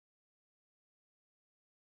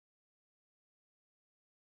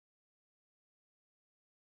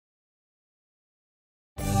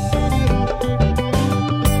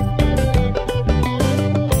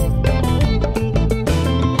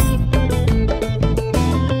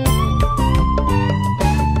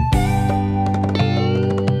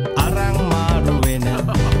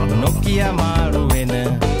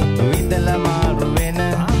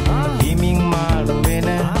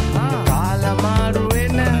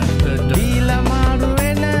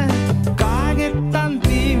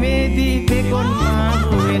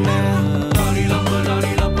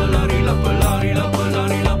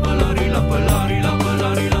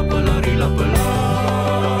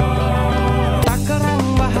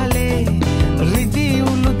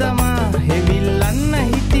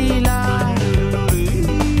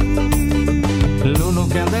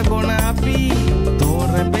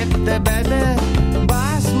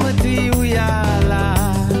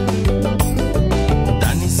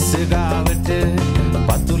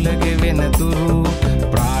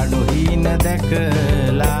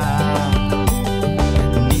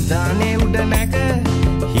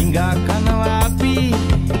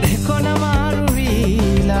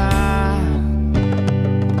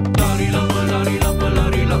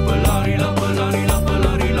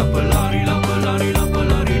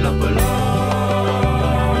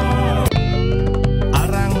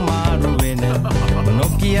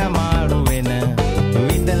Nokia maaru wena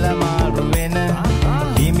Vidala maaru wena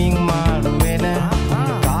Himing maaru wena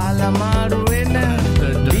Kala maaru wena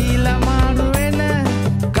Dila maaru wena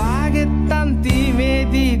Kagettan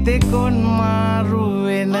tivedi dekon maaru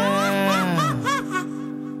wena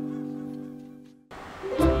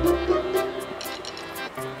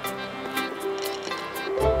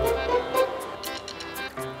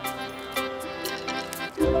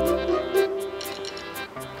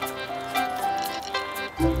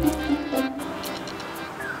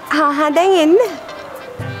දැන් එන්න.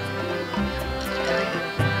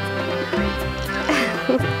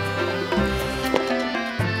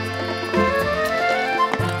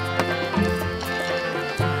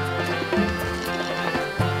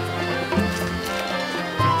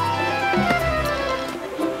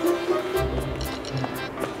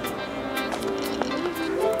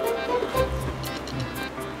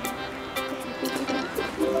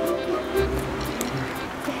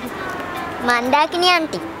 මන්දාකිනි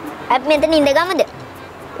aunty අපි මෙතන ඉඳගමුද?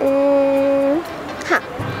 හා.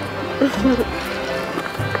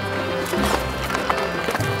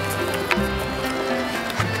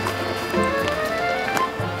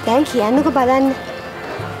 දැන් කියන්නකෝ බලන්න.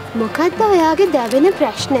 මොකද්ද ඔයාගේ දැවෙන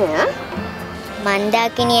ප්‍රශ්නය?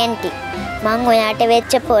 මන්දාකිනි ආන්ටි මං ඔයාට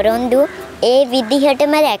වෙච්ච පොරොන්දු ඒ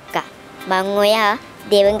විදිහටම දැක්කා. මං ඔයා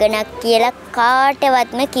දෙවඟනක් කියලා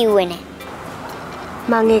කාටවත්ම කිව්වේ නැහැ.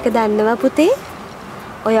 මං ඒක දන්නවා පුතේ.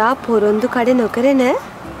 ඔයා පොරොන්දු කඩ නොකරන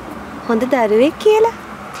හොඳ දරුවෙක් කියලා.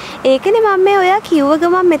 ඒකනේ මම මේ ඔයා කිව්ව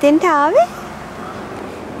ගමන් මෙතෙන්ට ආවේ.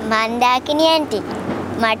 මන්දාකිනි ආන්ටි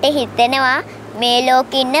මට හිතෙනවා මේ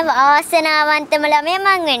ලෝකේ ඉන්න වාසනාවන්තම ළමයා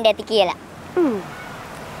මං වෙන්න ඇති කියලා.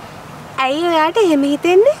 ඇයි ඔයාට එහෙම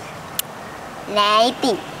හිතෙන්නේ? නෑ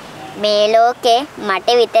ඉතින් මේ ලෝකේ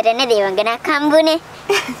මට විතරනේ දෙවඟනක් හම්බුනේ.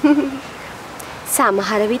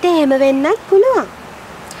 සමහර විට එහෙම වෙන්නත් පුළුවන්.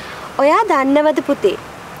 ඔයා දන්නවද පුතේ?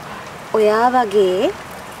 ඔයා වගේ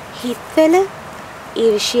හිතවල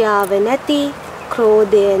ඊර්ෂ්‍යාව නැති,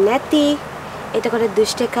 ක්‍රෝධය නැති, එතකොට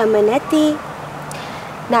දුෂ්ටකම නැති,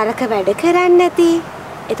 නරක වැඩ කරන්නේ නැති,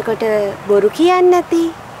 එතකොට බොරු කියන්නේ නැති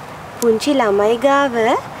පුංචි ළමයි ගාව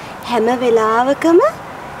හැම වෙලාවකම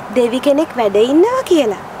දෙවි කෙනෙක් වැඩ ඉන්නවා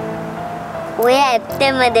කියලා. ඔය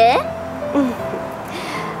ඇත්තමද?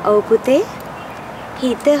 ඔව් පුතේ.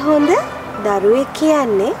 හිත හොඳ දරුවෙක්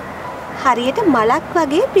කියන්නේ හරියට මලක්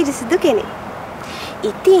වගේ පිරිසිදු කෙනෙක්.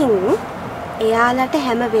 ඉතින් එයාලට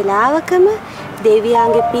හැම වෙලාවකම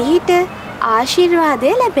දෙවියන්ගේ පිහිට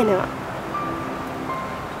ආශිර්වාදය ලැබෙනවා.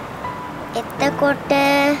 එතකොට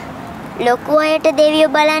ලොකු අයට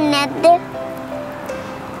දෙවියෝ බලන්නේ නැද්ද?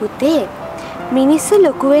 පුතේ මිනිස්සු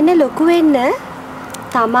ලොකු වෙන්න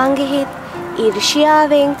තමන්ගේ හිත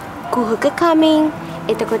ඊර්ෂ්‍යාවෙන්, කුහකකමින්,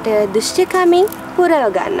 එතකොට දුෂ්ටකමින් පුරව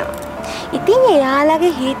ගන්නවා. ඉතින්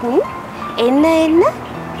එයාලගේ හිත එන්න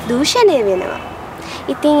දූෂණය වෙනවා.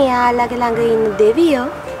 ඉතින් එයාලගේ ළඟ ඉන්න දෙවියෝ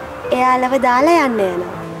එයාලව දාලා යන්න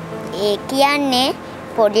යනවා. ඒ කියන්නේ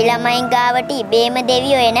පොඩි ළමයින් ගාවට ඉබේම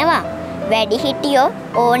දෙවියෝ එනවා. වැඩිහිටියෝ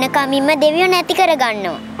ඕන කමින්ම දෙවියෝ නැති කර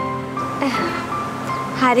ගන්නවා.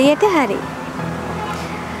 හරියට හරි.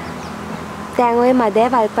 දැන් ඔය මදේ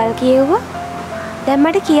වල්පල් කියෙව්වා. දැන්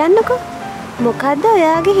මට කියන්නකෝ. මොකද්ද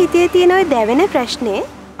ඔයාගේ හිතේ තියෙන ඔය දැවෙන ප්‍රශ්නේ?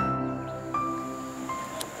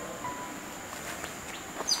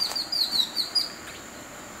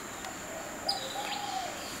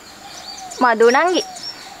 මදුනංගි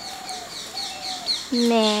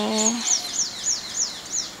මේ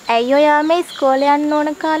ඇයි ඔයා මේ ඉස්කෝලේ යන්න ඕන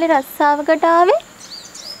කාලේ රස්සාවකට ආවේ?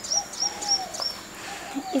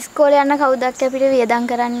 ඉස්කෝලේ යන්න කවුද අපිට වියදම්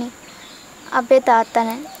කරන්නේ? අපේ තාත්තා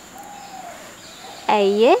නෑ.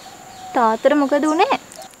 ඇයි තාත්තට මොකද උනේ?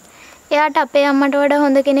 එයාට අපේ අම්මට වඩා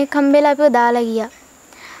හොඳ කෙනෙක් හම්බෙලා අපිව දාලා ගියා.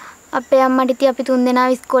 අපේ අම්මට ඉතින් අපි තුන්දෙනා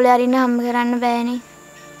ඉස්කෝලේ අරින්න හම්බ කරන්න බෑනේ.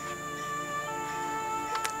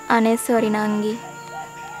 අනේ සෝරි නංගි.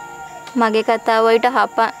 මගේ කතාව වලට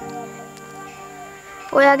හපන්.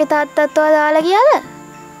 ඔයාගේ තාත්තත් ඔයා දාලා ගියාද?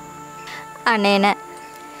 අනේ නෑ.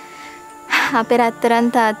 අපේ රත්තරන්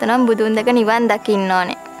තාත්තා නම් බුදුන් දැක නිවන් දකින්න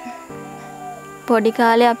ඕනේ. පොඩි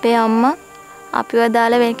කාලේ අපේ අම්මා අපිව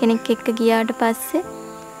දාලා වෙන කෙනෙක් එක්ක ගියාට පස්සේ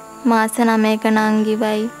මාස 9ක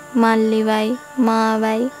නංගිවයි, මල්ලිවයි,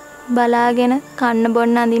 මාවයි බලාගෙන කන්න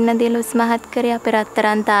බොන්න අඳින්න දීලා උස්මහත් කරේ අපේ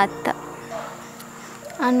රත්තරන් තාත්තා.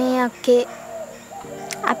 අනේ අක්කේ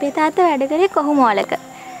අපේ තාත්තා වැඩ කරේ කොහොමවලක.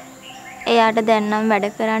 එයාට දැන් නම් වැඩ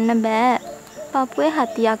කරන්න බෑ. පපුවේ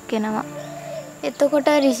හතියක් එනවා. එතකොට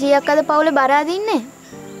රිෂියක් අද පවුලේ බර අදින්නේ?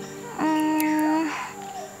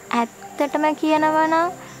 ඇත්තටම කියනවා නම්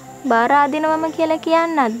බර අදිනවම කියලා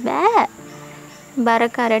කියන්නත් බෑ. බර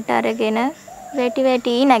කරට අරගෙන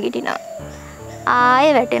වැටි නැගිටිනවා.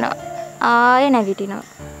 ආයෙ වැටෙනවා. ආයෙ නැගිටිනවා.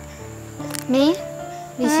 මේ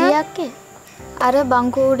 20ක් අර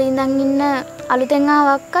බංකුවුඩ ඉඳන් ඉන්න අලුතෙන්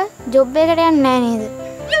ආවක්ක ජොබ් එකට යන්නේ නැහැ නේද?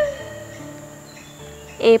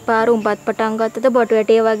 ඒ පාර උඹත් පටන් ගත්තද බොටු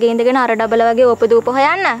වැටිය වගේ ඉඳගෙන අර ඩබල වගේ ඕපදූප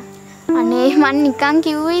හොයන්න. අනේ මං නිකන්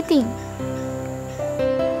කිව්වේ ඉතින්.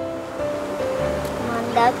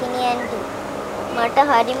 මන්දාකිනි ඇන්ටි මට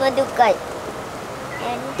හරිම දුකයි.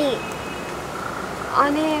 ඇන්ටි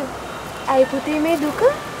අනේ ඇයි පුතේ මේ දුක?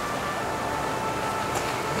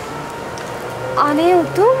 අනේ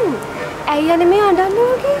උතුම් ඇයි අනේ මේ අඬන්නේ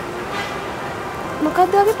වගේ?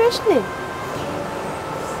 මොකක්ද ඔයාගේ ප්‍රශ්නේ?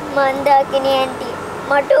 මන්දාකිනි ඇන්ටි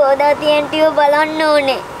මට ඕදාති ඇන්ටිව බලන්න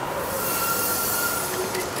ඕනේ.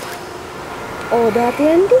 ඕදාති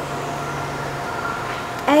ඇන්ටි?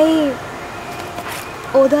 ඇයි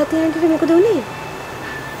ඕදාති ඇන්ටිට මොකද උනේ?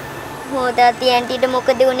 ඕදාති ඇන්ටිට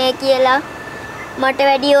මොකද උනේ කියලා මට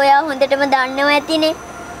වැඩි ඔයා හොඳටම දන්නව ඇතිනේ.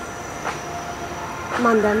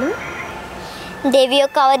 මන් දන්නවා.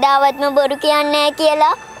 දෙවියෝ කවදාවත්ම බොරු කියන්නේ නැහැ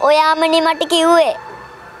කියලා ඔයාමනේ මට කිව්වේ.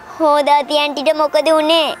 ඕදාති ඇන්ටිට මොකද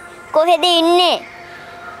උනේ? කොහෙද ඉන්නේ?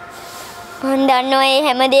 මන් දන්නවා ඒ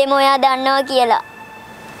හැමදේම ඔයා දන්නවා කියලා.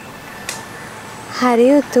 හරි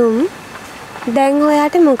උතුම්. දැන්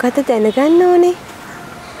ඔයාට මොකද දැනගන්න ඕනේ?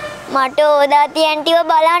 මට ඕදාති ඇන්ටිව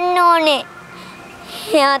බලන්න ඕනේ.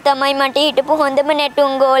 එයා තමයි මට හිටපු හොඳම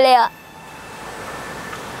නැටුම් ගෝලයා.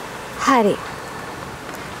 හරි.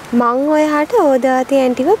 මං ඔයාට ඕදාති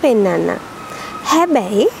ඇන්ටිව පෙන්නන්න.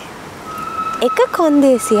 හැබැයි එක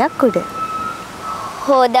කොන්දේසියක් උඩ.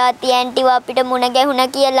 ඕදාති ඇන්ටිව අපිට මුණ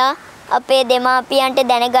ගැහුණා කියලා අපේ දෙමාපියන්ට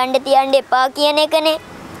දැනගන්න තියන්න එපා කියන එකනේ.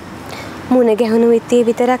 මුණ ගැහුණු විත්තිය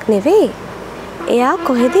විතරක් නෙවෙයි. එයා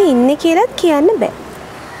කොහෙද ඉන්නේ කියලාත් කියන්න බෑ.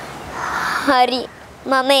 හරි.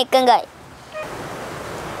 මම එකඟයි.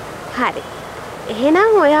 හරි.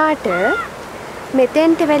 එහෙනම් ඔයාට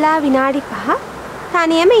මෙතෙන්ට වෙලා විනාඩි 5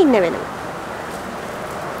 තනියම ඉන්න වෙනවා.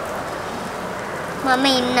 මම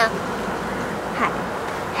ඉන්නම්. හරි.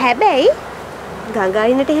 හැබැයි ගඟ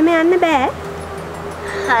අයිනට එහෙම යන්න බෑ.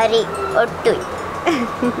 හරි. ඔට්ටුයි.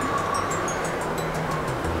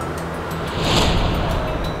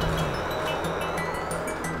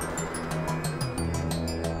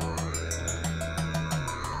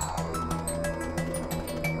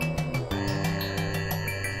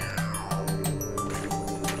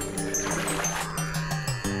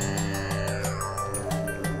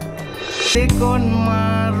 Dekon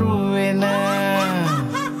Maaru wena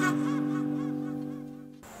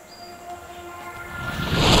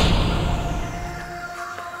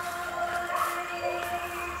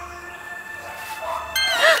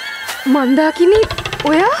මන්දාකිනි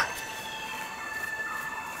ඔයා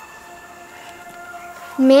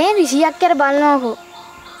මේ 20ක් කර බලනවාකෝ.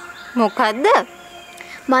 මොකද්ද?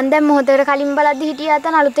 මං දැන් මොහොතකට කලින් බලද්දි හිටියා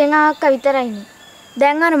තන අලුතෙන් ආවක්ක විතරයිනේ.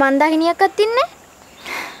 දැන් අර මන්දාකිනියක්වත් ඉන්නේ.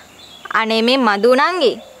 අනේ මේ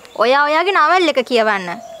මදුණන්ගේ ඔයා ඔයාගේ නවල් එක කියවන්න.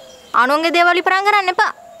 අනුන්ගේ දේවල් විපරම් කරන්න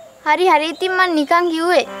එපා. හරි හරි ඉතින් මං නිකන්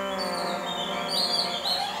කිව්වේ.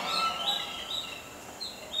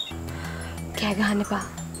 කෑ ගහන්න එපා.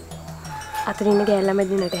 අතන ඉන්න ගෑල්ලා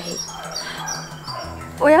මැදිනට ඇහි.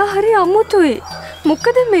 ඔයා හරි අමුතුයි.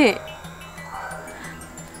 මොකද මේ?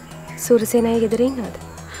 සූරසේනයි ගෙදර ඉන්නවද?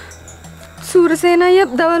 සූරසේනයි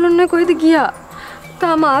දවල්ුන්නේ කොහෙද ගියා?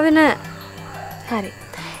 තාම ආවේ නැහැ. හරි.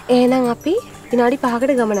 එහෙනම් අපි විනාඩි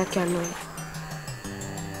 5කට ගමනක් යන්න ඕනේ.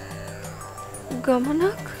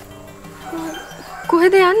 ගමනක්?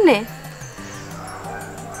 කොහෙද යන්නේ?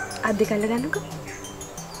 අද්දි කල්ල ගන්නකෝ.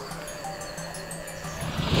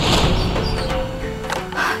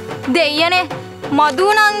 දෙයියනේ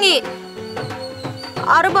මදුණන්ගේ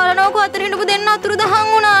අර බලනකො අතර හිටපු දෙන්න අතුරු දහන්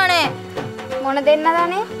වුණානේ. මොන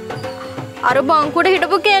දෙන්නදනේ? අර බංකුවට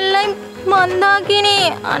හිටපු කෙල්ලයි මන්දාකිනි.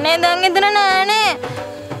 අනේ දැන් එතන නෑනේ.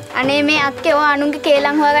 අනේ මේ අක්කේ ඔය අනුන්ගේ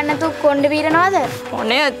කේලම් හොයාගන්න නැතුව කොණ්ඩේ බීරනවද?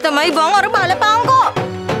 ඔනේ තමයි බං අර බලපංකෝ.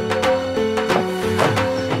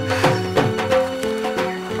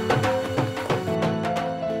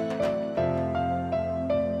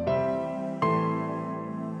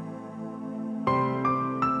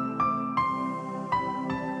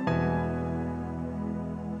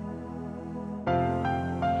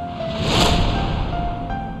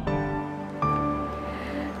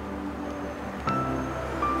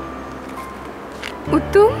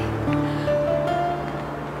 උතුම්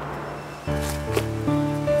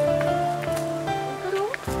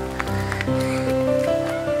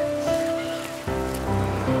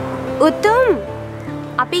උතුම්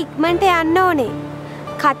අපි ඉක්මනට යන්න ඕනේ.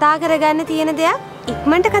 කතා කරගන්න තියෙන දෙයක්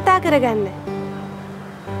ඉක්මනට කතා කරගන්න.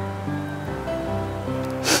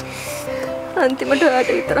 අන්තිමට ඔයාට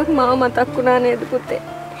විතරක් මාව මතක් වුණා නේද පුතේ?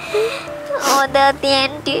 ඕදාති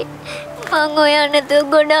ඇන්ටි මං ඔයන්නතු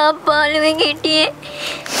ගොඩාක් පාළුවෙන් හිටියේ.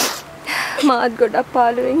 මාත් ගොඩක්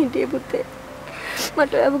පාළුවෙන් හිටියේ පුතේ.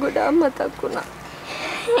 මට ඔයාව ගොඩාක් මතක් වුණා.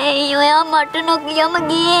 ඇයි ඔයා මට නොකියම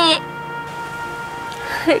ගියේ?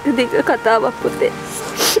 ඒක දිග කතාවක් පුතේ.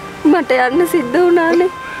 මට යන්න සිද්ධ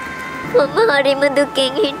වුණානේ. මම හරිම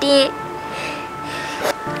දුකෙන් හිටියේ.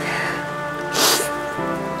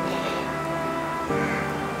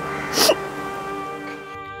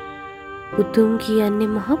 උතුම්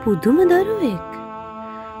කියන්නේ මහ පුදුම දරුවෙක්.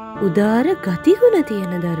 උදාර ගතිගුණ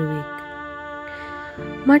තියෙන දරුවෙක්.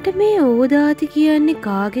 මට මේ ඕදාති කියන්නේ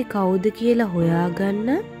කාගේ කවුද කියලා හොයාගන්න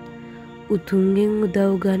උතුම්ගෙන්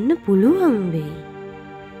උදව් ගන්න පුළුවන් වෙයි.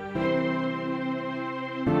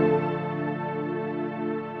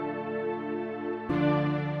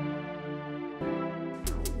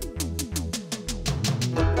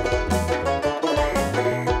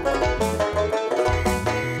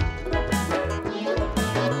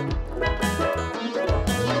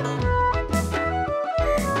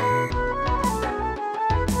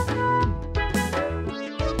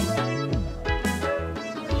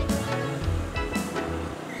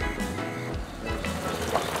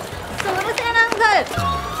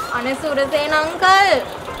 අනේ සුරසේන අංකල්.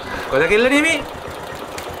 කොහෙද කෙල්ලනේ මේ?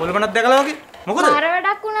 පොල්මනක් දැකලා වගේ. මොකද? මාර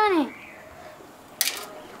වැඩක් වුණානේ.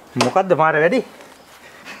 මොකද්ද මාර වැඩි?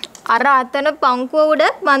 අර අතන පංකුව උඩ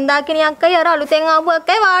මන්දාකිණි අක්කයි අර අලුතෙන් ආපු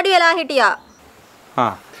අක්කයි වාඩි වෙලා හිටියා.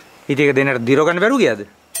 ආ. ඉතින් ඒක දෙන්නට දිරව ගන්න බැරුව ගියාද?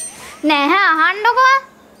 නෑ අහන්නකෝ.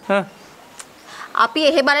 හා. අපි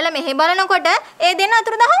එහෙ බලලා මෙහෙ බලනකොට ඒ දෙන්න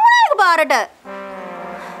අතුරුදහන් වුණා එකපාරට.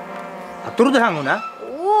 අතුරුදහන් වුණා?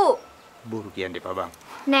 ඌ බොරු කියන්න එපා බං.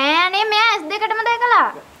 නෑ අනේ මෙයා S2කටම දැකලා.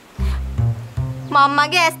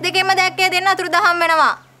 මම්මගේ S2කෙම දැක්කේ දෙන්න අතුරුදහන්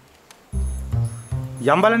වෙනවා.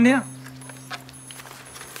 යම් බලන්න යා.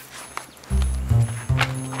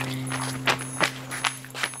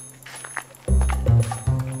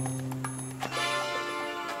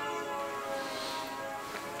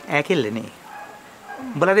 ඇකෙල්ලනේ.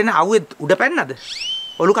 උඹලා දෙන්න අවුවේ උඩ පැන්නද?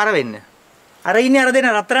 ඔලු කර වෙන්න. අර ඉන්නේ අර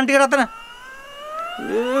දෙන්න රත්තරන් ටික රතන.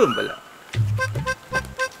 උඹලා.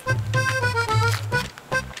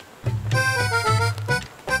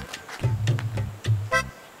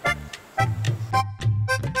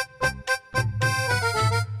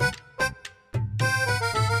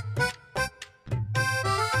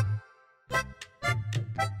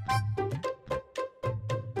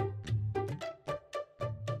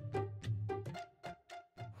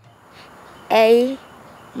 ඇයි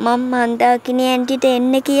මම මන්දාකිණි ඇන්ටිට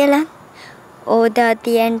එන්න කියලා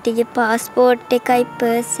ඕදාති ඇන්ටිගේ පාස්පෝර්ට් එකයි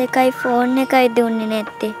පර්ස් එකයි ෆෝන් එකයි දුන්නේ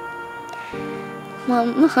නැත්තේ. මම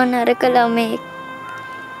මහ නරක ළමෙක්.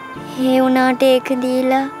 ඒ වුණාට ඒක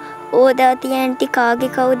දීලා ඕදාති ඇන්ටි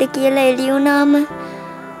කාගේ කවුද කියලා එළි වුණාම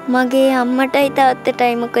මගේ අම්මටයි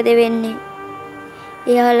තාත්තටයි මොකද වෙන්නේ?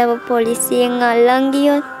 එයාලව පොලිසියෙන් අල්ලන්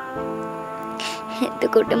ගියොත්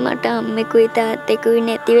එතකොට මට අම්මෙකුයි තාත්තෙකුයි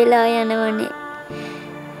නැති වෙලා යනවනේ.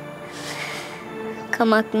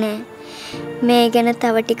 කමක් නෑ. මේ ගැන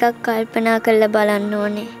තව ටිකක් කල්පනා කරලා බලන්න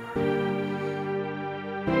ඕනේ.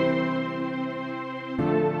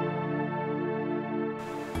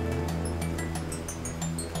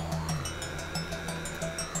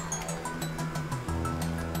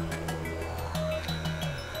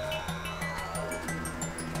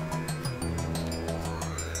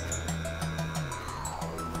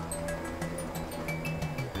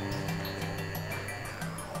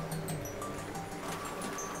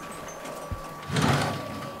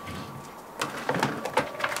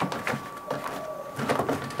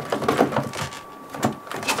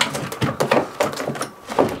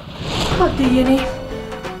 අදියනේ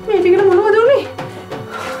මේ ටිකට මොනවද උනේ?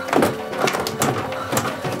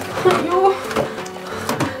 අයියෝ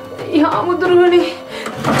යා මුදුරුනේ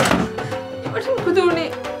මට මොකද උනේ?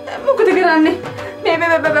 මොකද කරන්නේ? මේ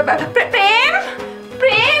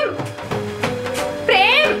ප්‍රේම්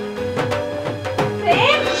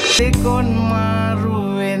Dekon Maaru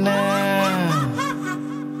වෙන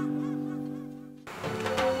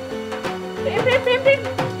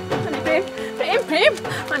ප්‍රේම්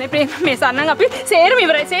අනේ ප්‍රේම් මේ සන්නන් අපි සේරම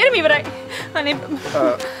ඉවරයි අනේ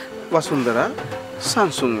වසුන්දරා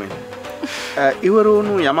සංසුන් වෙන්න. ඉවර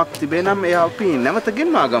වුණු යමක් තිබේ නම් එයා අපි නැවත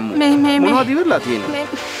ගෙන්වා ගමු. මොනවද ඉවරලා තියෙන්නේ?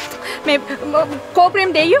 මේ කෝ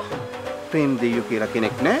ප්‍රේම් දෙයියෝ? ප්‍රේම් දෙයියෝ කියලා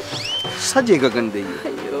කෙනෙක් නෑ. සජේ ගගන් දෙයියෝ.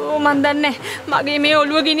 අයියෝ මන් දන්නේ මගේ මේ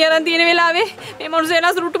ඔළුව ගිනි අරන් තියෙන වෙලාවේ මේ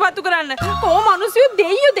මිනිස්සුන්ස් රුට්ටුපත්තු කරන්න. කොහොම මිනිස්සු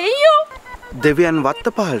දෙයියෝ දෙවියන් වත්ත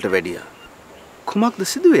පහලට වැඩියා. කුමක්ද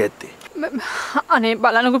සිදුවේ ඇත්තේ? අනේ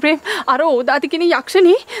බලන්නකෝ ප්‍රේම් අර ඕදාති කියන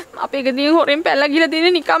යක්ෂණී අපේ ගෙදරින් හොරෙන් පැනලා ගිහලා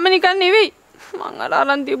දිනේ නිකම්ම නිකන් නෙවෙයි මං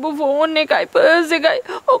අරන් තිබ්බ ෆෝන් එකයි පර්ස් එකයි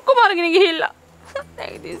ඔක්කොම අරගෙන ගිහිල්ලා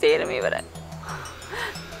දැන් ඉතින් සේරම ඉවරයි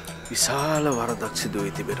විශාල වරදක් සිදු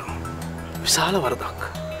වී තිබෙනවා විශාල වරදක්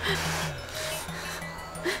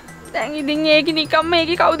දැන් ඉතින් ඒක නිකම්ම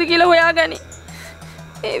ඒකේ කවුද කියලා හොයාගනි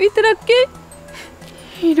ඒ විතරක්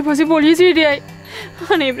ඊට පස්සේ පොලිසියට යයි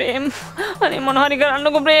අනේ ප්‍රේම් අනේ මොන හරි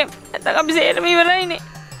කරන්නකෝ ප්‍රේම් නැත්නම් අපි සේරම ඉවරයිනේ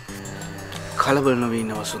කලබල නොවී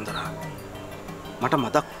ඉන්න වසුන්දරා මට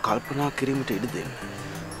මතක් කල්පනා කිරීමට ඉඩ දෙන්න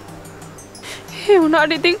ඒ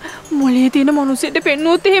උනාට ඉතින් මොලේ තියෙන මිනිස්සුන්ට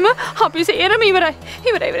පෙන්නුවොත් එහෙම අපි සේරම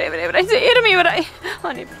ඉවරයි සේරම ඉවරයි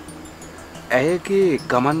අනේ ඇයගේ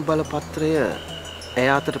ගමන් බලපත්‍රය ඇය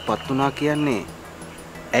අතටපත් වුණා කියන්නේ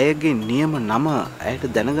ඇයගේ නියම නම ඇයට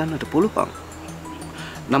දැනගන්නට පුළුවන්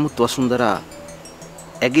නමුත් වසුන්දරා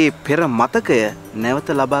ඇගේ පෙර මතකය නැවත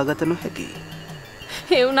ලබාගත නොහැකියි.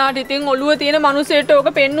 ඒ වුණාට ඉතින් ඔළුව තියෙන මිනිසෙට ඕක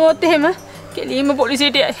පෙන්නුවොත් එහෙම කෙලින්ම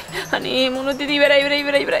පොලිසියට යයි. අනේ මොනොත් ඉතින්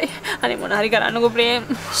ඉවරයි. අනේ මොන හරි කරන්නකෝ ප්‍රේම්.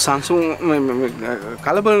 සංසුන්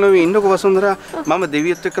කලබල නොවී ඉන්නකෝ වසුන්දරා මම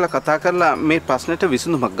දෙවියොත් එක්කලා කතා කරලා මේ ප්‍රශ්නෙට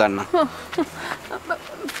විසඳුමක් ගන්නම්.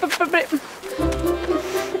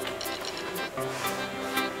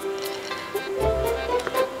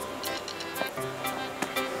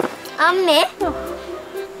 අම්මේ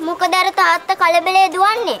මොකද අර තාත්තා කලබලේ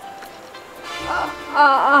දුවන්නේ?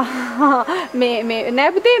 මේ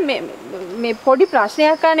නෑ පුතේ මේ පොඩි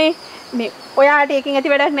ප්‍රශ්නයක් අනේ මේ ඔයාට එකකින්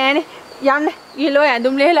ඇති වැඩක් නෑනේ යන්න ගිහලා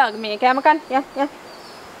ඇඳුම් ලේලා මේ කැම කන්න යන්න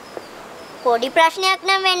පොඩි ප්‍රශ්නයක්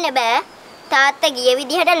නම් වෙන්න බෑ තාත්තා ගිය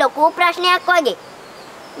විදිහට ලොකු ප්‍රශ්නයක් වගේ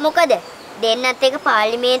මොකද දෙන්නත් එක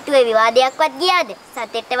පාර්ලිමේන්තුවේ විවාදයක්වත් ගියාද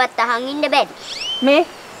සතෙට්ටවත් අහන් ඉන්න බැරි මේ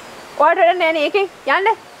ඔයාට වැඩක් නෑනේ එකෙන්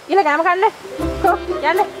යන්න ගිහලා කැම කන්න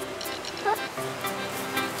යන්න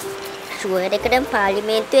ෂුවර් එකටම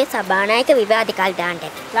පාර්ලිමේන්තුවේ සභානායක විවාද කල් දාන්න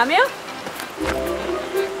ඇති. ළමයෝ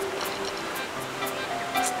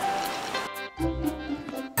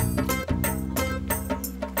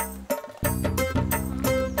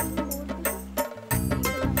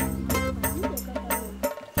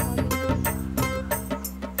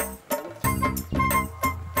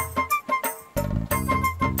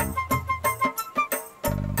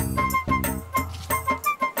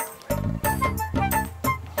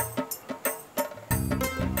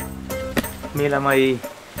මේ ළමයි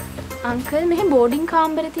අංකල් මෙහි බෝඩින්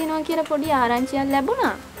කාමරේ තියෙනවා කියලා පොඩි ආරංචියක්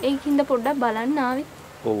ලැබුණා. ඒකින්ද පොඩ්ඩක් බලන්න ආවේ.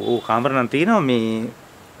 ඔව් කාමර නම් තියෙනවා මේ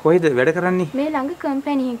කොහෙද වැඩ කරන්නේ? මේ ළඟ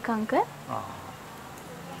කම්පැනි එක අංකල්.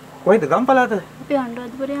 කොහෙද ගම්පලාත? අපේ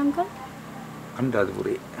අනුරාධපුරේ අංකල්.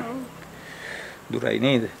 අනුරාධපුරේ. දුරයි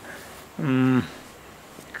නේද?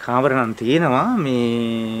 කාමර නම් තියෙනවා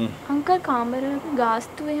මේ අංකල් කාමරේ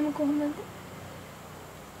ගාස්තුව එහෙම කොහොමද?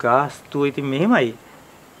 ගාස්තුව ඉතින් මෙහෙමයි.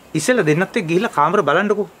 ඉස්සෙල්ලා දෙන්නත් එක්ක ගිහිල්ලා කාමර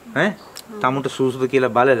බලන්නකෝ ඈ තමුන්ට සූසුද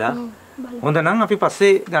කියලා බලලා හොඳ නම් අපි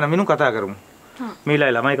පස්සේ ගණ මිනු කතා කරමු මේ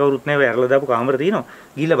ළමයි කවුරුත් නැව ඇරලා දාපු කාමර තියෙනවා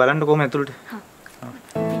ගිහිල්ලා බලන්න කොහොම ඇතුළට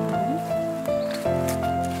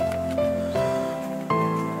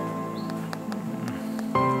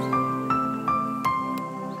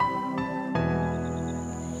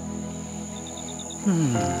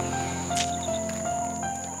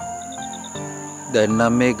දැන්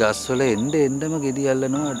නම් මේ ගස්වල එන්නම ගෙඩි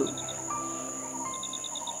අල්ලනවා අඩු.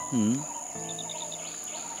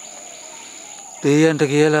 දෙයයන්ට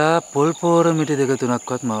කියලා පොල් පෝර මිටි දෙක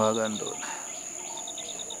තුනක්වත් මවා ගන්න ඕන.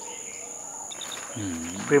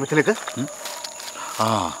 ප්‍රේමතිලක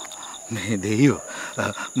මේ දෙයියෝ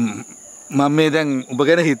මම මේ දැන් ඔබ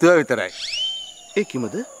ගැන හිතුවා විතරයි. ඒ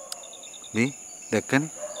කිමද? මේ දැක්කනේ.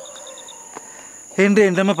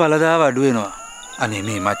 එන්නම පළදාව අඩු වෙනවා. අනේ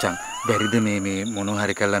මේ මචං බැරිද මේ මොන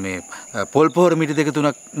හරි කළා මේ පොල් පෝර මිටි දෙක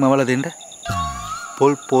තුනක් මවලා දෙන්න?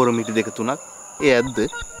 පොල් පෝර මිටි දෙක තුනක්? ඒ ඇද්ද?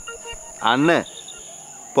 අන්න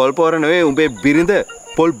පොල් පෝර නෙවෙයි උඹේ බිරිඳ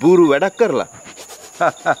පොල් බూరు වැඩක් කරලා.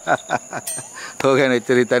 තෝ ගැන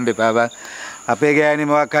එච්චර හිතන්න එපා බං. අපේ ගෑණි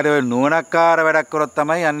මොකක් හරි ඔය නුවණක්කාර වැඩක් කරොත්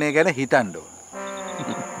තමයි අන්නේ ගැන හිතන්න ඕන.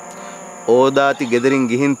 ඕදාති ගෙදරින්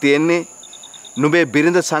ගිහින් තියෙන්නේ නුඹේ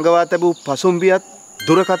බිරිඳ සංගවා තිබූ පසුම්බියත්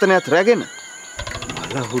දුරකථනයත් රැගෙන.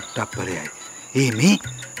 ලහුට්ටප්පරයයි.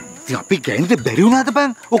 මේ අපි ගෑනිට බැරි වුණාද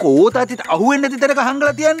බං? ඔක ඕතාතිට අහුවෙන්නේ නැති තැනක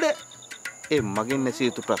හංගලා තියන්නේ. ඒ මගෙන් ඇසිය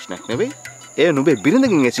යුතු ප්‍රශ්නයක් නෙවෙයි. ඒ නුඹේ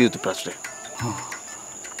බිරිඳගෙන් ඇසිය යුතු ප්‍රශ්නයක්.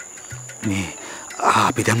 මේ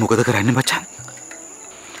අපි දැන් මොකද කරන්නේ මචං?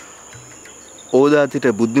 ඕදාතිට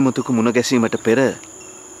බුද්ධිමතුක මුණ ගැසීමට පෙර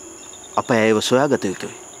අප ඇයව සොයාගත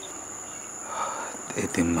යුතුයි.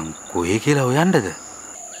 ඉතින් මං කොහේ කියලා හොයන්නද?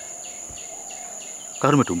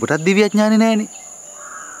 කර්මට උඹටත් දිව්‍ය ඥානෙ නැහැනේ.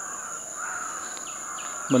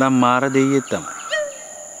 මනම් මාර දෙයියෙක් තමයි.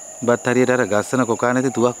 බත් හරියට අර ගස්සන කොකා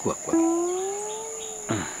නැති තුවක්කුවක් වගේ.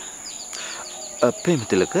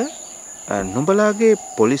 ප්‍රේමතිලක නුඹලාගේ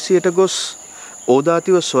පොලිසියට ගොස්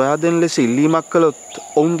ඕදාතිව සොයා දෙන ලෙස ඉල්ලීමක් කළොත්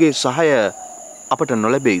ඔවුන්ගේ සහාය අපට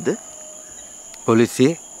නොලැබෙයිද?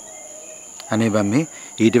 පොලිසියේ අනේ බම් මේ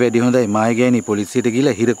ඊට වැඩි හොඳයි මාය ගෑණි පොලිසියට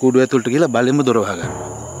ගිහලා හිර කූඩුව ඇතුළට ගිහලා බලෙන්ම දොර වහගන්න.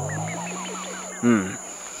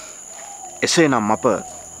 එසේනම් අප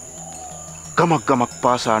ගමක්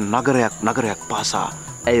පාසා නගරයක් පාසා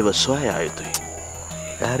ඇයව සොයා යුතුයි.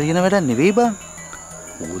 හරියන වැඩක් නෙවෙයි බං.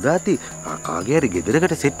 ඕදාති කාගේ හරි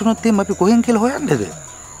ගෙදරකට සෙට් වුණොත් එම් අපි කොහෙන් කියලා හොයන්නද?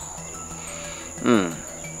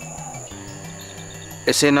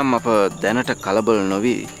 එසේනම් අප දැනට කලබල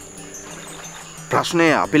නොවි ප්‍රශ්නය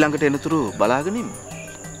අපි ළඟට එනතුරු බලාගෙන ඉමු.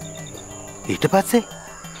 ඊට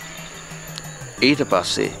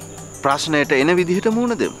පස්සේ ප්‍රශ්නයට එන විදිහට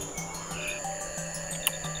මුහුණ දෙමු.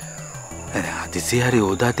 අතිසිය හරි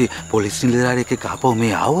ඕදාති පොලිස් නිලධාරියෙක් එක්ක ආපහු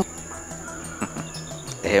මේ ආවොත්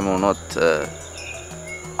එහෙම වුණොත්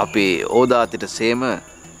අපි ඕදාතිට සේම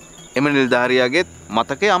එම නිලධාරියාගේත්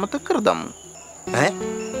මතකය අමතක කර දමු.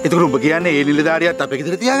 එතකොට ඔබ කියන්නේ ඒ නිලධාරියාත් අපේ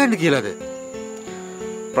ගෙදර තියාගන්න කියලාද?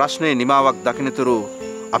 ප්‍රශ්නේ නිමාවක් දකින්නතුරු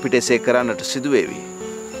අපිට එසේ කරන්නට සිදු වේවි.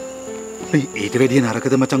 ඊට වැඩිය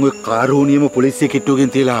නරකද මචං ඔය කාරෝනියම පොලිසිය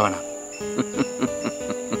කිට්ටුවකින් තියලා ආවනම්.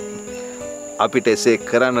 අපිට එසේ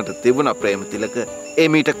කරන්නට තිබුණා ප්‍රේමතිලක. ඒ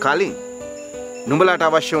මීට කලින් නුඹලාට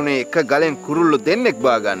අවශ්‍ය වුණේ එක ගලෙන් කුරුල්ලෝ දෙන්නෙක්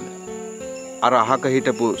බාගන්න. අර අහක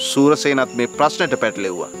හිටපු සූරසේනත් මේ ප්‍රශ්නෙට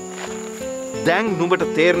පැටලෙව්වා. දැන් නුඹට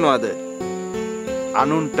තේරෙනවද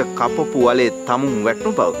අනුන්ට කපපු වලේ තමුන්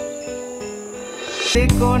වැටුණු බව?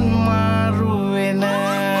 Dekon Maaru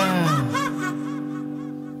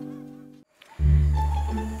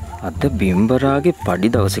අද බිම්බරාගේ පඩි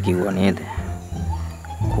දවස කිව්වා නේද?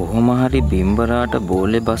 කොහොම හරි බිම්බරාට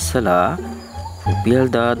බෝලේ බස්සලා රුපියල්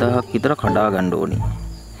 10000ක් විතර කඩා ගන්න ඕනි.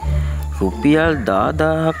 රුපියල්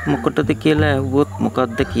 10000ක් මොකටද කියලා ඇහුවොත්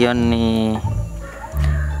මොකද්ද කියන්නේ?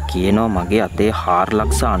 කියනවා මගේ අතේ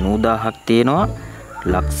 4,90,000ක් තියෙනවා,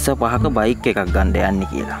 ලක්ෂ 5ක බයික් එකක් ගන්න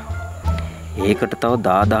යන්නේ කියලා. ඒකට තව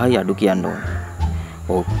 10000යි අඩු කියන්න ඕන.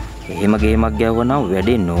 ඔව් එහෙම ගේමක් ගැවුවනම්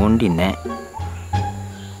වැඩේ නෝන්ඩි නෑ.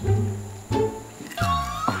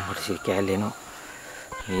 අම්මට කෑලේනෝ.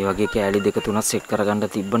 මේ වගේ කෑලි දෙක තුනක් සෙට් කරගන්න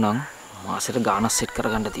තිබ්බනම් මාසෙට ගාණක් සෙට්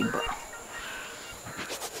කරගන්න තිබ්බා.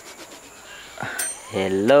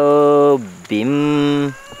 හෙලෝ බිම්.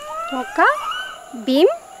 මොකක්? බිම්?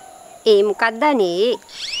 ඒ මොකක්ද අනේ?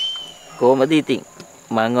 කොහමද ඉතින්?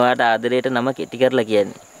 මං ඔයාට ආදරයට නම කෙටි කරලා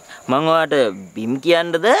කියන්නේ. මං ඔයාට බිම්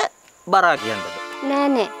කියන්නද බරා කියන්නද?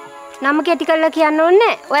 නෑ නම කෙටි කරලා කියන්න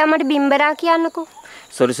ඕනේ. ඔයා මට බිම්බරා කියන්නකෝ.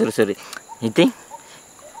 සෝරි. ඉතින්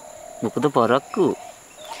මොකද පරක්කු?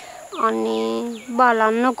 අනේ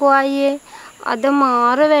බලන්නකෝ අයියේ. අද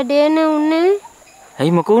මාර වැඩේනේ උන්නේ.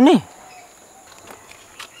 ඇයි මොකෝ උනේ?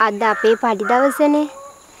 අද අපේ පඩි දවසනේ.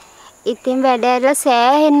 ඉතින් වැඩ ඇරලා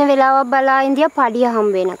සෑහෙන්න වෙලාවක් බලා ඉඳියා පඩිය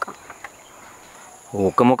හම්බ වෙනකම්.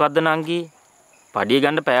 ඕක මොකද්ද නංගි? පඩිය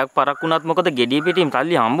ගන්න පැයක් පරක් වුණත් මොකද ගෙඩිය පිටින්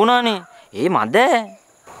කල්ලි හම්බුණානේ. ඒ මද?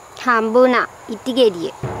 හම්බුණා ඉටි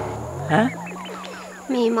ගෙඩිය. ඈ?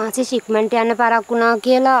 මේ මාසේ ෂිප්මන්ට් යන්න පරක් වුණා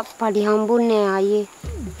කියලා පඩි හම්බුන්නේ අයියේ.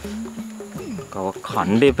 කව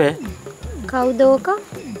කණ්ඩ එපා. කවුද ඕක?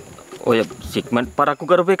 ඔය ෂිප්මන්ට් පරක්කු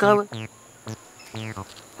කරපු එකව.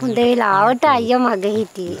 හොඳ වෙලාවට අයියා මග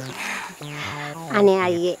හිටියේ. අනේ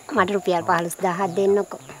අයියේ මට රුපියල් 15000ක්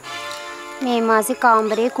දෙන්නකෝ. මේ මාසේ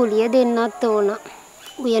කාමරේ කුලිය දෙන්නත් ඕන.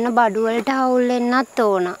 උයන බඩු වලට හවුල් වෙන්නත්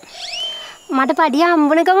ඕන. මට පඩිය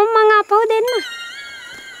හම්බුන ගමන් මං ආපහු දෙන්න.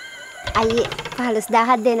 අයියේ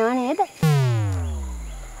 15000ක් දෙනව නේද?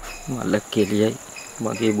 මල්ල කෙලියයි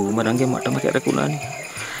මගේ බූමරංගේ මටම කැරකුණානේ.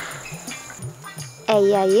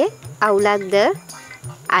 ඇයි අයියේ අවුලක්ද?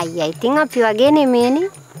 අයියා ඉතින් අපි වගේ නෙමෙයිනේ.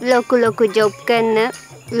 ලොකු ජොබ් කරන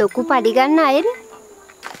ලොකු පඩි ගන්න අයනේ.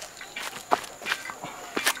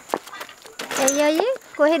 අයියේ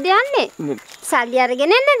කොහෙද යන්නේ? සල්ලි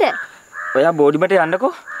අරගෙන එන්නද? ඔයා බෝඩිමට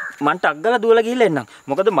යන්නකෝ. මං ටක් ගාලා දුවලා ගිහලා එන්නම්.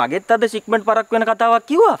 මොකද මගෙත් අද ෂිප්මන්ට් පරක් වෙන කතාවක්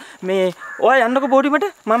කිව්වා. මේ ඔයා යන්නකෝ බෝඩිමට.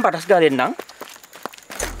 මං පටස් ගාලා එන්නම්.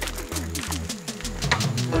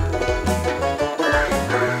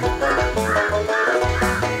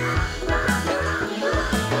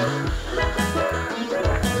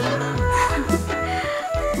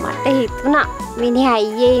 මට හිතුණා මිනිහ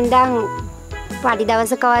අයියේ ඉඳන් පඩි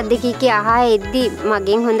දවස කවද්ද කීකේ අහා එද්දි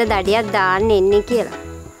මගෙන් හොඳ දඩියක් දාන්න එන්නේ කියලා.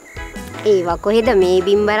 ඒවා කොහෙද මේ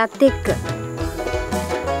බිම්බරත් එක්ක?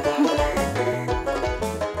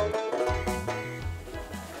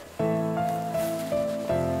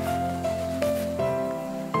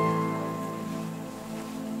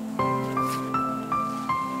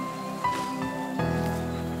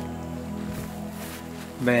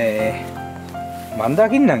 මේ මන්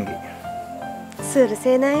දකින්නන්ගේ.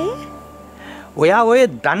 සුරසේනයි ඔයා ඔය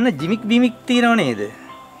දන්න ජිමික් බිමික් තියෙනව නේද?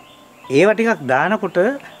 ඒවා ටිකක් දානකොට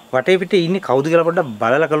වටේ පිටේ ඉන්නේ කවුද කියලා පොඩ්ඩක්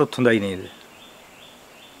බලලා කළොත් හොඳයි නේද?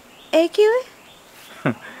 ඒ කිව්වේ?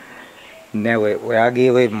 නෑ ඔයාගේ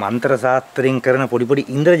ඔය මන්ත්‍ර ශාස්ත්‍රයෙන් කරන පොඩි පොඩි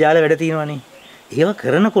ඉන්ද්‍රජාල වැඩ තියෙනවනේ. ඒවා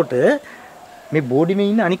කරනකොට මේ බෝඩිමේ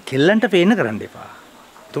ඉන්න අනික් කෙල්ලන්ට පේන්න කරන්න එපා.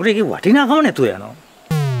 ඒකට ඒකේ වටිනාකම නැතුව යනවා.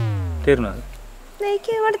 තේරුණාද?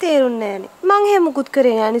 ඒකේ මට තේරුන්නේ නෑනේ. මං එහෙම මුකුත්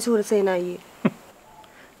කරේ නෑනේ සුරසේන අයියේ.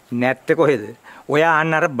 නැත්තේ කොහෙද? ඔයා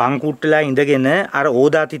අන්න අර බංකුට්ටලා ඉඳගෙන අර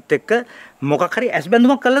ඕදාතිත් එක්ක මොකක් හරි ඇස්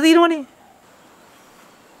බැඳුමක් කරලා තියෙනවනේ.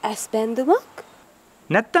 ඇස් බැඳුමක්?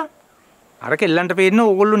 නැත්තම් අර කෙල්ලන්ට පේන්න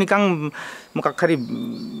ඕගොල්ලෝ නිකන් මොකක් හරි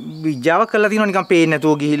විජ්ජාවක් කරලා තියෙනවා නිකන් පේන්නේ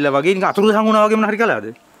නැතුව ගිහිල්ලා වගේ නිකන් අතුරු දහංගුණා වගේ මොන හරි කළාද?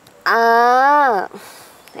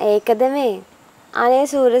 ඒකද මේ. අනේ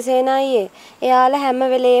සූරසේන අයියේ. එයාලා හැම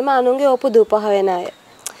වෙලේම අනුන්ගේ ඔපු දුපහ වෙන අය.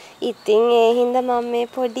 ඉතින් ඒ හින්දා මම මේ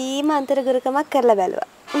පොඩි මන්තර ගුරුකමක් කරලා බැලුවා.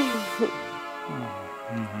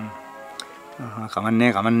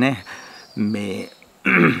 කමන්නේ මේ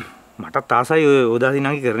මටත් ආසයි ඔය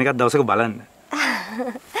ඕදාසිනාගේ කරන එකක් දවසක බලන්න.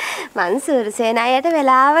 මං සූරසේන අයියට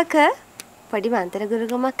වෙලාවක පොඩි මන්තර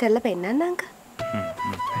ගුරුකමක් කරලා පෙන්නන්නම්ක.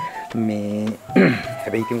 මේ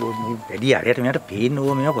හැබැයි ඉතින් මේ වැඩි අරයට මෙයාට පේන්න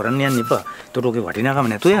ඕව මේවා කරන්න යන්න එපා. ඒතකොට ඔගේ වටිනාකම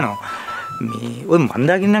නැතුව යනවා. මේ ඔය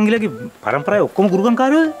මන්දාකින්නන්ගිලගේ පරම්පරාවේ ඔක්කොම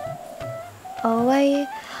ගුරුකම්කාරයෝද? ඔව් අයියේ.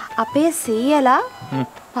 අපේ සීයලා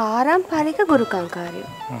පාරම්පරික ගුරුකම්කාරයෝ.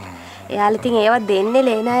 එයාලා ඉතින් ඒවා දෙන්නේ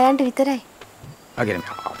ලේනායන්ට විතරයි. අගෙන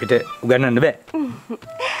අපිට උගන්නන්න බෑ.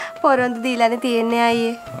 පොරොන්දු දීලානේ තියෙන්නේ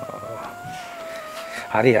අයියේ.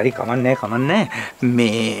 හරි කමන්නේ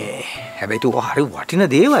මේ හැබැයි තු හරි වටින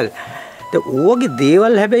දේවල්. දැන් ඕවගේ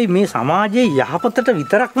දේවල් හැබැයි මේ සමාජයේ යහපතට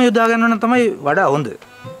විතරක්ම යොදා ගන්න තමයි වඩා හොඳ.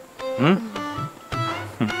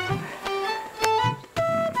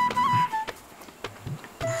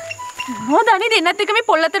 මොකද අනේ දෙන්නත් එක මේ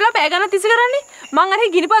පොල්ලතරලා පෑ ගන්න තිස කරන්නේ? මං අර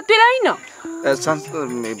ගිනිපත් වෙලා ඉන්නවා.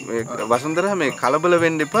 වසුන්දරා මේ කලබල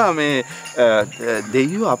වෙන්න එපා. මේ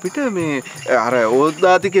දෙයියෝ අපිට මේ අර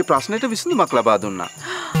ඕදාතිකේ ප්‍රශ්නෙට විසඳුමක් ලබා දුන්නා.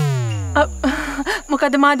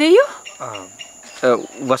 මොකද මා දෙයියෝ?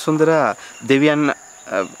 වසුන්දරා දෙවියන්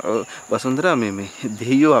වසුන්දරා මේ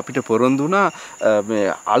දෙයියෝ අපිට පොරොන්දු වුණා මේ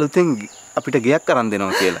අලුතෙන් අපිට ගෙයක් අරන්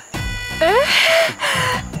දෙනවා කියලා.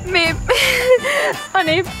 මේ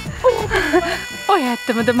අනේ ඔය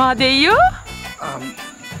ඇත්තමද මා දෙයියෝ?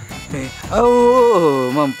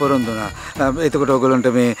 මම පොරොන්දුනා. එතකොට ඔයගොල්ලන්ට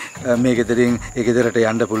මේ ගෙදරින් ඒ ගෙදරට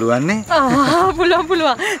යන්න පුළුවන් නේ?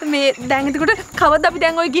 පුළුවන්. මේ දැන් එතකොට කවද්ද අපි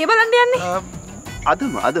දැන් ওই ගේ බලන්න යන්නේ?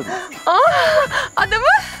 අදම අදම?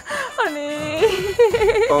 අනේ.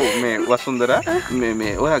 ඔව් මේ වසුන්දරා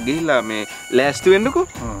මේ ඔයා ගිහිල්ලා මේ ලෑස්ති වෙන්නකෝ.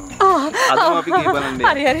 අදම අපි ගේ බලන්න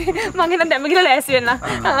යන්නේ. හරි. මං එන්න දැම්ම ගිහලා ලෑස්ති වෙන්න.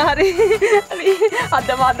 හරි.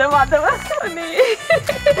 අදම. අනේ.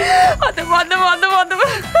 අදම.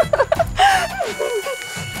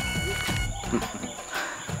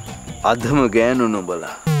 අදම ගෑනු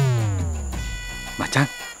නොබලා. මචං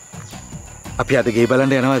අපි අද ගේ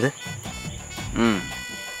බලන්න යනවද?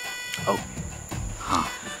 ඔව්.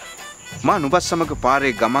 මා නුඹත් සමග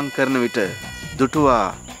පාරේ ගමන් කරන විට දුටුවා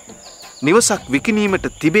නිවසක් විකිණීමට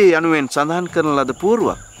තිබේ යනුවෙන් සඳහන් කරන ලද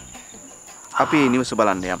පුවරුවක්. අපි මේ නිවස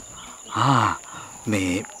බලන්න යමු.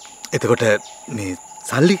 මේ එතකොට මේ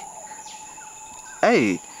සල්ලි?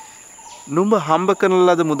 ඇයි නුඹ හම්බ කරන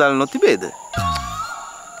ලද මුදල් නොතිබේද?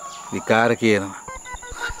 විකාර කියනවා.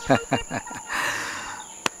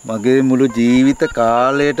 මගේ මුළු ජීවිත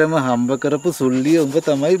කාලයටම හම්බ කරපු සුල්ලිය උඹ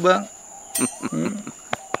තමයි බං.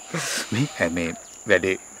 මේ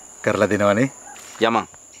වැඩේ කරලා දෙනවනේ. යමන්.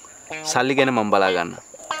 සල්ලි ගැන මම බලා ගන්න.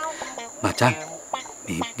 මචං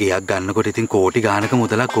මේ ගියක් ගන්නකොට ඉතින් කෝටි ගානක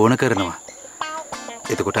මුදලක් ඕන කරනවා.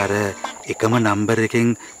 එතකොට අර එකම නම්බර් එකෙන්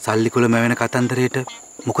සල්ලි කුල මැවෙන කතන්දරේට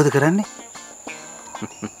මොකද කරන්නේ?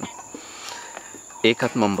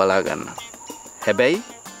 ඒකත් මම බලා ගන්න. හැබැයි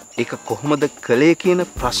ඒක කොහොමද කළේ කියන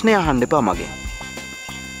ප්‍රශ්නය අහන්න එපා මගෙන්.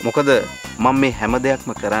 මොකද මම මේ හැම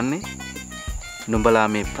දෙයක්ම කරන්නේ නුඹලා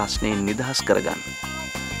මේ ප්‍රශ්නයෙන් නිදහස් කරගන්න.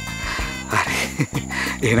 හරි.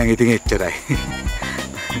 එහෙනම් ඉතින් එච්චරයි.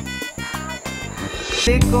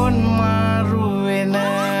 Dekon Maaru wena.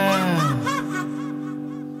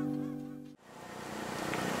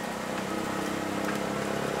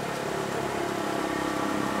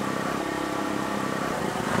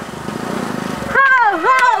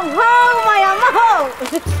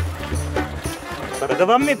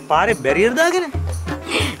 කරදවම් මේ පාරේ බැරියර් දාගෙන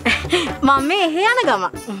මම මේ එහෙ යන ගම.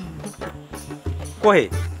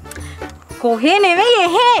 කොහේ නෙවෙයි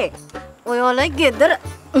එහෙ. ඔයෝලයි ගෙදර.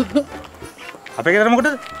 අපේ ගෙදර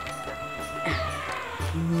මොකටද?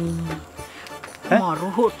 මරු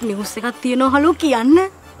හොට් නිවුස් එකක් තියෙනවා හලෝ කියන්න.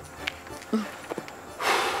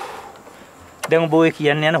 දැන් ඔබ ඔය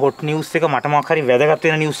කියන්න යන හොට් නිවුස් එක මට මොකක් හරි වැදගත්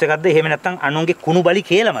වෙන නිවුස් එකක්ද? එහෙම නැත්නම් අනුන්ගේ කුණු බලි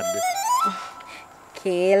කේලමක්ද?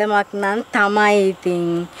 කේලමක් නම් තමයි ඉතින්.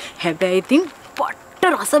 හැබැයි ඉතින් පට්ට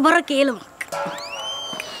රසබර කේලමක්.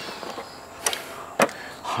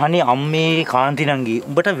 අනේ අම්මේ කාන්ති නංගි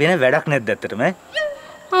උඹට වෙන වැඩක් නැද්ද ඇත්තටම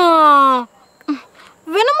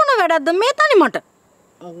වෙන මොන වැඩක්ද මේ තනි මට?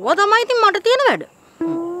 ඔවා තමයි ඉතින් මට තියෙන වැඩ.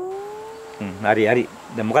 හරි හරි.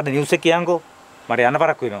 දැන් මොකද්ද නිවුස් එක කියන්කෝ. මට යන්න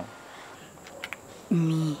පරක් වෙනවා.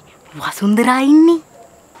 මේ වසුන්දරා ඉන්නේ.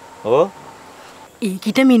 ඕ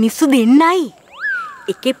ඒකිට මිනිස්සු දෙන්නයි.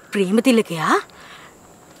 එකේ ප්‍රේමතිලකයා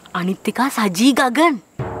අනිත් එක සජී ගගන්.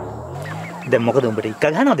 දැන් මොකද උඹට ඉක්ක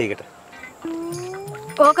ගන්නවද ඒකට?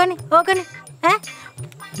 ඕකනේ ඈ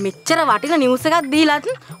මෙච්චර වටින නිවුස් එකක් දීලාත්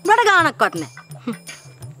උඹට ගාණක්වත් නැහැ.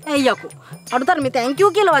 ඇයි යකෝ අඩුතර මේ තැන්ක්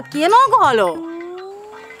යූ කියලාවත් කියනවකෝ හලෝ.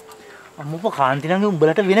 අම්මෝ කාන්ති නංගි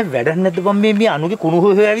උඹලට වෙන වැඩක් නැද්ද බම් මේ අනුගේ කුණු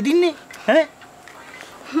හොය ඇවිදින්නේ ඈ?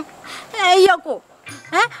 ඇයි යකෝ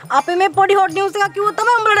ඈ අපි මේ පොඩි හොට් නිවුස් එකක් කිව්වොත්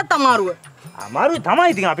තමයි උඹලට අමාරුව. අමාරුයි තමයි.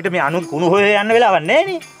 ඉතින් අපිට මේ අනුගේ කුණු හොය යන්න වෙලාවක් නැහැ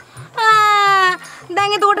නේ.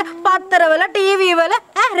 දැන් එතකොට පත්තරවල ටීවී වල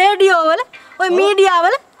රේඩියෝ වල ඔය මීඩියා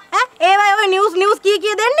වල ඒවා ඔය නිවුස්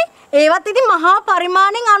කී දෙන්නේ. ඒවත් ඉතින් මහා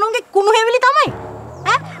පරිමාණයෙන් අනුන්ගේ කුණු හැවිලි තමයි.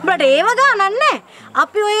 උඹලට ඒව ගානක් නැහැ.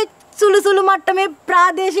 අපි ඔය සුළු මට්ටමේ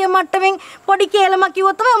ප්‍රාදේශීය මට්ටමින් පොඩි කේලමක්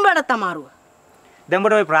කිව්වොත් තමයි උඹලට අමාරුව. දැන්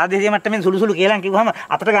උඹට ඔය ප්‍රාදේශීය මට්ටමින් සුළු කේලම් කිව්වහම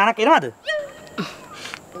අපිට ගානක් එනවද?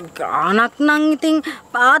 ගානක් නම් ඉතින්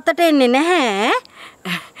පාතට එන්නේ නැහැ.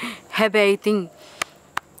 හැබැයි ඉතින්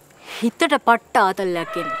හිතට පට්ට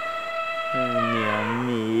ආතල්ලක් එන්නේ.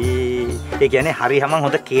 ඒ කියන්නේ හරි හැමං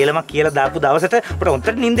හොඳ කේලමක් කියලා දාපු දවසට අපිට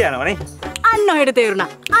හොඳට නිින්ද යනවනේ. අන්න හරියට තේරුණා.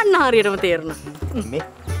 අන්න හරියටම තේරුණා. මේ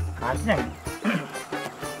කාටද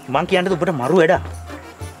මං කියන්නේ ඔබට මරු වැඩ.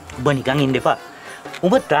 ඔබ නිකන් ඉන්න එපා.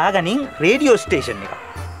 ඔබ දාගනින් රේඩියෝ ස්ටේෂන් එක.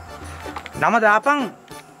 නම දාපන්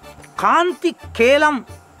කාන්ති කේලම්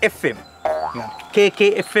FM.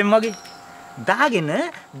 KKFM වගේ. දාගෙන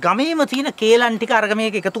ගමේම තියෙන කේලම් ටික අරග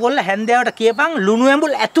මේක එකතු කරලා හැන්දෑවට කියපන් ලුණු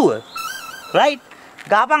ඇඹුල් ඇතුව. රයිට්.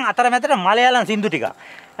 ගහපන් අතරමැදට මලයාලම් සින්දු ටික.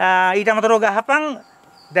 ඊට අමතරව ගහපන්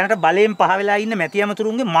දැනට බලයෙන් පහ වෙලා ඉන්න මැති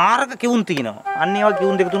ඇමතුරුන්ගේ මාරක කිවුන් තියෙනවා. අන්න ඒවා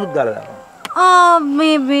කිවුන් දෙක තුනක් ගාලා දාපන්.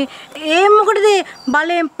 මේ ඒ මොකටද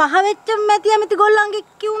බලයෙන් පහ වෙච්ච මැති ඇමති ගොල්ලන්ගේ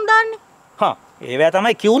කිවුන් දාන්නේ? ඒවා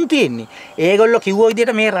තමයි කිවුන් තියෙන්නේ. ඒගොල්ලෝ කිව්ව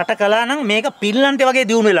විදිහට මේ රට කළා නම් මේක පින්ලන්තේ වගේ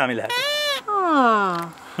දියුණු වෙලා මිලා.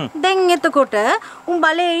 දැන් එතකොට උන්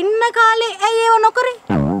බලේ ඉන්න කාලේ ඇයි ඒව නොකරේ?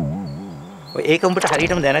 ඔය ඒක උඹට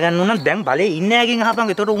හරියටම දැනගන්න ඕන නම් දැන් බලේ ඉන්න ඇගෙන් අහපන්.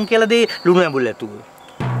 එතකොට උන් කියලා දේ ලුණු ඇඹුල් ඇතුව.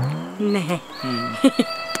 නැහැ.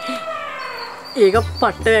 ඒක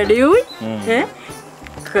පට්ට වැඩියුයි.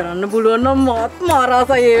 කරන්න පුළුවන් නම් මාත්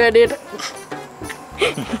මාරාසයි ඒ වැඩේට.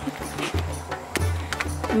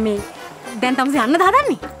 මේ දැන් තමයි යන්න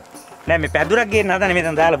හදන්නේ. නෑ මේ පැදුරක් ගේන්න හදන්නේ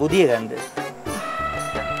මෙතන දාලා බුදිය ගන්න.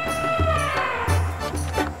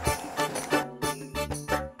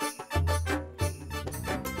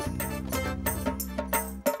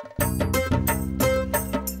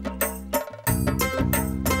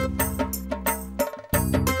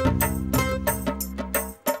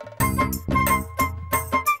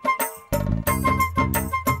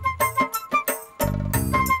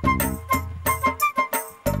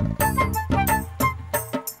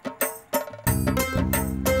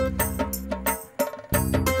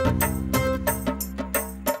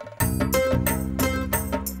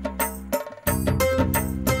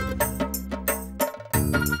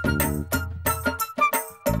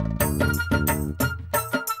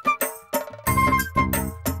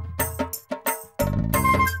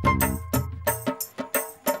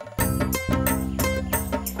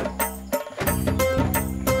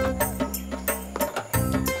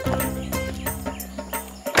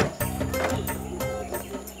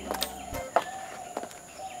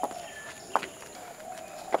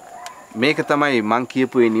 මේක තමයි මං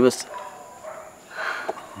කියපු ඒ නිවස.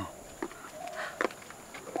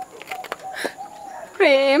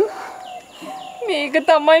 ප්‍රේම් මේක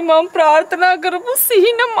තමයි මම ප්‍රාර්ථනා කරපු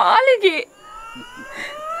සිහින මාලිගේ.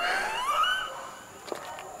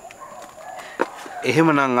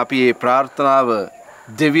 එහෙමනම් අපි මේ ප්‍රාර්ථනාව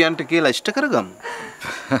දෙවියන්ට කියලා ඉෂ්ට කරගමු.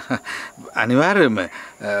 අනිවාර්යයෙන්ම.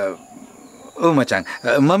 ඔව් මචං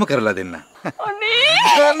මම කරලා දෙන්න.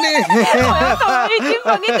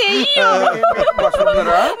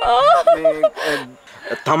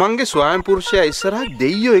 තමන්ගේ ස්වයං පුරුෂයා ඉස්සරහා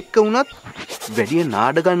දෙයියෝ එක්ක වුණත් වැඩි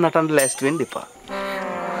නාඩගම් නටන්න ලෑස්ති වෙන්න එපා.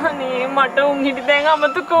 අනේ මට උන් හිටි දැන්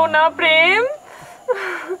අමතක වුණා ප්‍රේම්.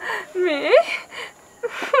 මේ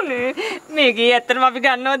මේකේ ඇත්තටම අපි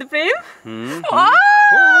ගන්නවද ප්‍රේම්?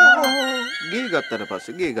 ගේ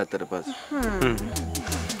ගත්තට පස්සේ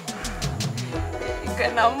ඒක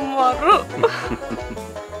නම් මරු.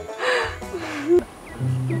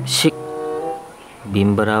 ෂික්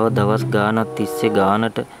බිම්බරාව දවස් ගානක් තිස්සේ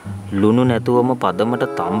ගානට ලුණු නැතුවම පදමට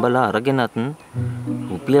තම්බලා අරගෙනත්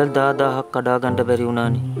රුපියල් 10000ක් කඩා ගන්න බැරි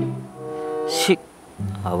වුණානේ. ෂික්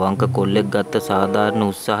අවංක කොල්ලෙක් ගත්ත සාධාරණ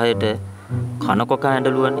උත්සාහයට කනකොක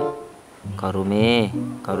ඇඬලුවනේ. කරුමේ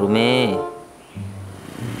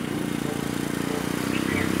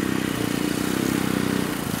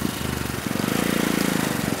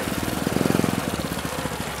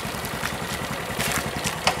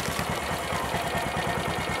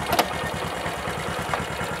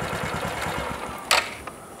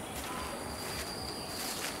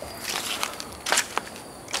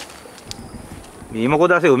මේ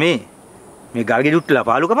මොකද අසේ මේ ගල්ගේ දුට්ටලා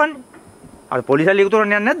පාලු කපන්නේ. අර පොලිසිය එකතු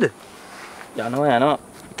කරන්න යන්නේ නැද්ද? යනවා.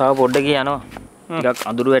 තව පොඩ්ඩකින් යනවා. ටිකක්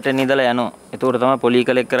අඳුරු වැටෙන්න ඉඳලා යනවා. ඒතකොට තමයි පොලී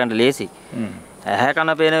කලෙක්ට් කරන්න ලේසි. ඇහැ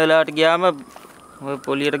කන පේන වෙලාවට ගියාම ඔය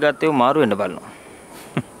පොලියට ගත්තේ මාරු වෙන්න බලනවා.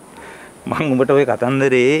 මං උඹට ඔය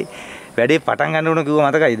කතන්දරේ වැඩේ පටන් ගන්න උන කිව්ව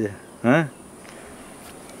මතකයිද?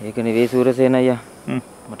 ඒක නෙවෙයි සූරසේන අයියා.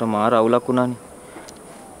 මට මාර අවුලක් වුණානේ.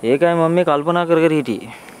 ඒකයි මම මේ කල්පනා කර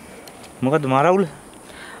හිටියේ. මොකද්ද මාරවුල?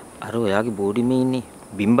 අර ඔයාගේ බෝඩි මේ ඉන්නේ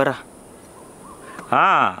බිම්බරා.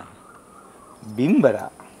 බිම්බරා.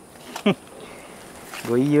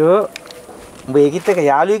 ගොයියෝ උඹ ඒකිට එක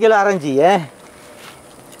යාළුවෙක් කියලා ආරංචි ඈ.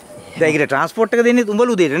 දැන් ඒකට ට්‍රාන්ස්පෝර්ට් එක දෙන්නේ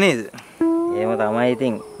උඹලු දෙයට නේද? එහෙම තමයි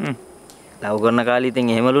ඉතින්. ලව් කරන කාලේ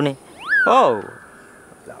ඉතින් එහෙමලුනේ. ඔව්.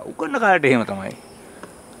 ලව් කරන කාලේට එහෙම තමයි.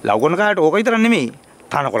 ලව් කරන කාලේට ඕක විතර නෙමෙයි.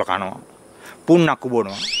 තනකොළ කනවා. පුන්නක්කු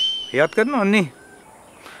බොනවා. ඒවත් කරනවා නේ.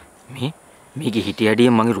 මේකේ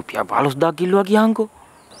හිටියඩියෙන් මගේ රුපියල් 15000 කිල්ලුවා කියහන්කෝ.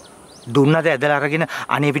 දුන්නද ඇදලා අරගෙන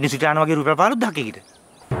අනේ පිටින් සිට යනවා වගේ රුපියල් 15000 කීයද?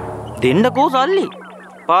 දෙන්නකෝ සල්ලි.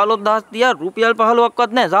 15000 තියා රුපියල්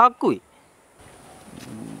 15ක්වත් නැහැ සාක්කුයි.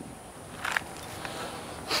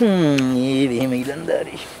 එහෙම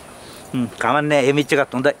ඉලන්දාරි. කමන්නේ එහෙමිච්ච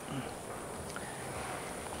එකත් හොඳයි.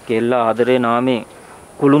 කෙල්ල ආදරේ නාමේ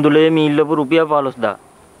කුළුඳුලේ මීල්ලපු රුපියල් 15000.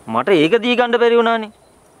 මට ඒක දී ගන්න බැරි වුණානේ.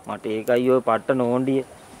 මට ඒකයි ඔය පට්ට නෝන්ඩිය.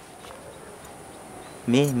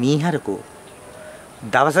 මේ මීහරකෝ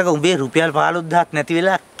දවසක උඹේ රුපියල් 15000ක් නැති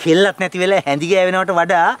වෙලා කෙල්ලක් නැති වෙලා හැඳි ගෑවෙනවට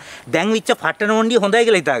වඩා දැන් විච්ච පට්ට නෝන්ඩිය හොඳයි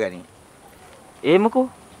කියලා හිතාගනි. ඒමකෝ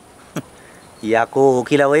යකෝ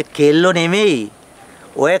කියලා ඔය කෙල්ලෝ නෙමෙයි.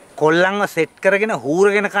 ඔය කොල්ලන්ව සෙට් කරගෙන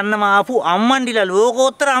හූරගෙන කන්නම ආපු අම්මන්ඩිලා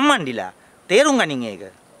ලෝකෝත්තර අම්මන්ඩිලා. තේරුම් ගනින් ඒක.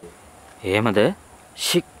 එහෙමද?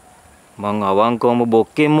 ෂික් මං අවංකවම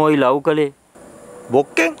බොක්කෙන් මොයි ලව් කළේ.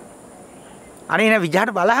 බොක්කෙන්? අනේ නේ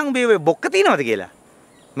විජහට බලහන් උඹේ ඔය බොක්ක තියනවද කියලා.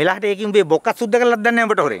 මෙලහට ඒකින් උඹේ බොක්ක සුද්ධ කරලත් දන්නේ නැහැ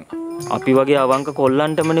උඹට හොරෙන්. අපි වගේ අවංක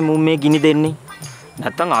කොල්ලන්ටමනේ මුම් මේ ගිනි දෙන්නේ.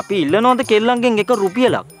 නැත්තම් අපි ඉල්ලනවද කෙල්ලන්ගෙන් එක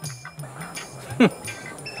රුපියලක්?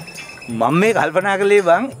 මම මේ කල්පනා කළේ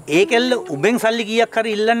බං ඒ කෙල්ල උඹෙන් සල්ලි කීයක්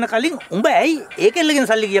හරි ඉල්ලන්න කලින් උඹ ඇයි ඒ කෙල්ලගෙන්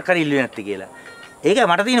සල්ලි කීයක් හරි ඉල්ලුවේ නැත්තේ කියලා. ඒකයි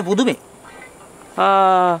මට තියෙන පුදුමේ.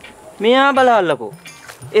 මෙයා බලහල්ලකෝ.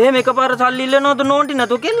 එහෙම එකපාර සල්ලි ඉල්ලනවද නෝන්ටි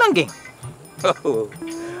නැතෝ කෙල්ලන්ගෙන්?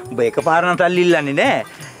 උඹ එකපාර නම් සල්ලි ඉල්ලන්නේ නැහැ.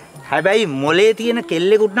 හැබැයි මොලේ තියෙන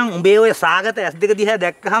කෙල්ලෙකුට නම් උඹේ ඔය සාගත S2 දිහා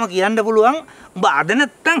දැක්කහම කියන්න පුළුවන් උඹ අද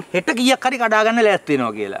නැත්තම් හෙට කීයක් හරි කඩා ගන්න ලෑස්ති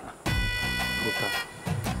වෙනවා කියලා.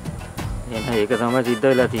 එහෙනම් ඒක තමයි සිද්ධ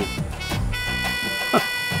වෙලා තියෙන්නේ.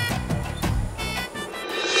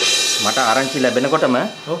 මට ආරංචි ලැබෙනකොටම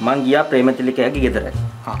මං ගියා ප්‍රේමතිලකයාගේ ගෙදර.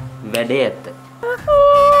 වැඩේ ඇත්ත.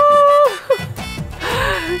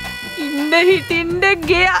 ඉන්න හිටින්න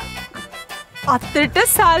ගියා. අතට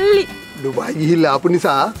සල්ලි. ඩුබායි ගිහිල්ලා ආපු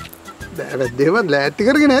නිසා දෑවැද්දේවත් ලෑස්ති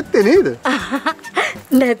කරගෙන ඇත්තේ නේද?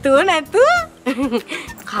 නැතුව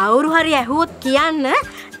කවුරු හරි ඇහුවොත් කියන්න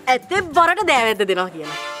ඇත්තේ බරට දෑවැද්ද දෙනවා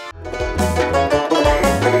කියලා.